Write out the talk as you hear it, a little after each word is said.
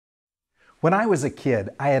When I was a kid,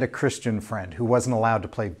 I had a Christian friend who wasn't allowed to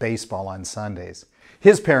play baseball on Sundays.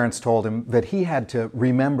 His parents told him that he had to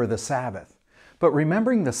remember the Sabbath. But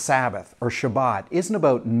remembering the Sabbath, or Shabbat, isn't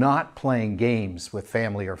about not playing games with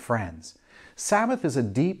family or friends. Sabbath is a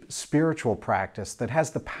deep spiritual practice that has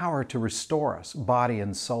the power to restore us, body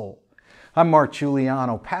and soul. I'm Mark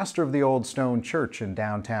Giuliano, pastor of the Old Stone Church in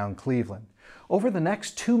downtown Cleveland. Over the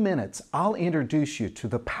next 2 minutes, I'll introduce you to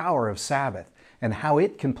the power of Sabbath and how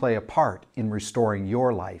it can play a part in restoring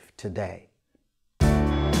your life today.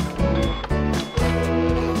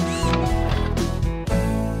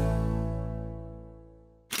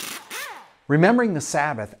 Remembering the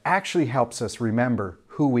Sabbath actually helps us remember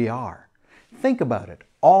who we are. Think about it.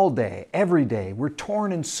 All day, every day, we're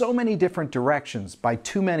torn in so many different directions by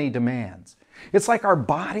too many demands. It's like our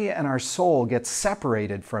body and our soul get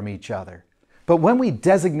separated from each other. But when we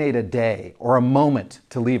designate a day or a moment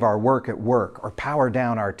to leave our work at work or power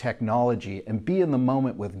down our technology and be in the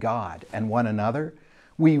moment with God and one another,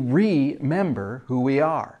 we remember who we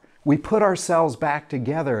are. We put ourselves back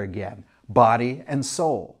together again, body and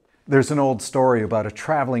soul. There's an old story about a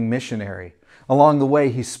traveling missionary. Along the way,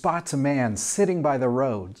 he spots a man sitting by the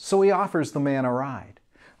road, so he offers the man a ride.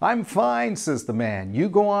 "I'm fine," says the man. "You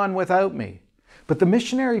go on without me." But the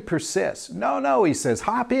missionary persists. No, he says,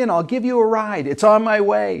 "Hop in, I'll give you a ride. It's on my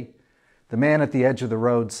way." The man at the edge of the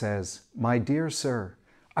road says, "My dear sir,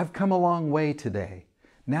 I've come a long way today.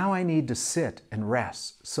 Now I need to sit and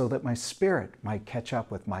rest so that my spirit might catch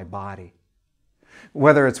up with my body."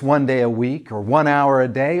 Whether it's 1 day a week or 1 hour a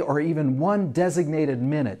day or even one designated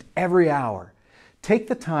minute every hour, take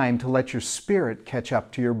the time to let your spirit catch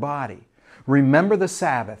up to your body. Remember the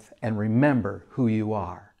Sabbath and remember who you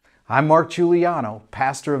are. I'm Mark Giuliano,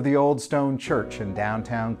 pastor of the Old Stone Church in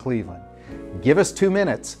downtown Cleveland. Give us 2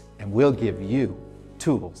 minutes and we'll give you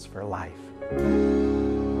tools for life.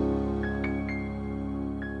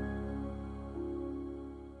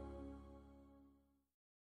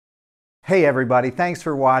 Hey everybody, thanks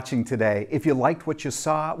for watching today. If you liked what you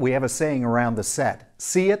saw, we have a saying around the set.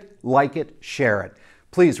 See it, like it, share it.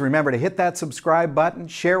 Please remember to hit that subscribe button,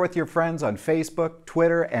 share with your friends on Facebook,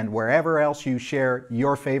 Twitter, and wherever else you share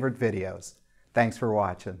your favorite videos. Thanks for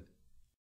watching.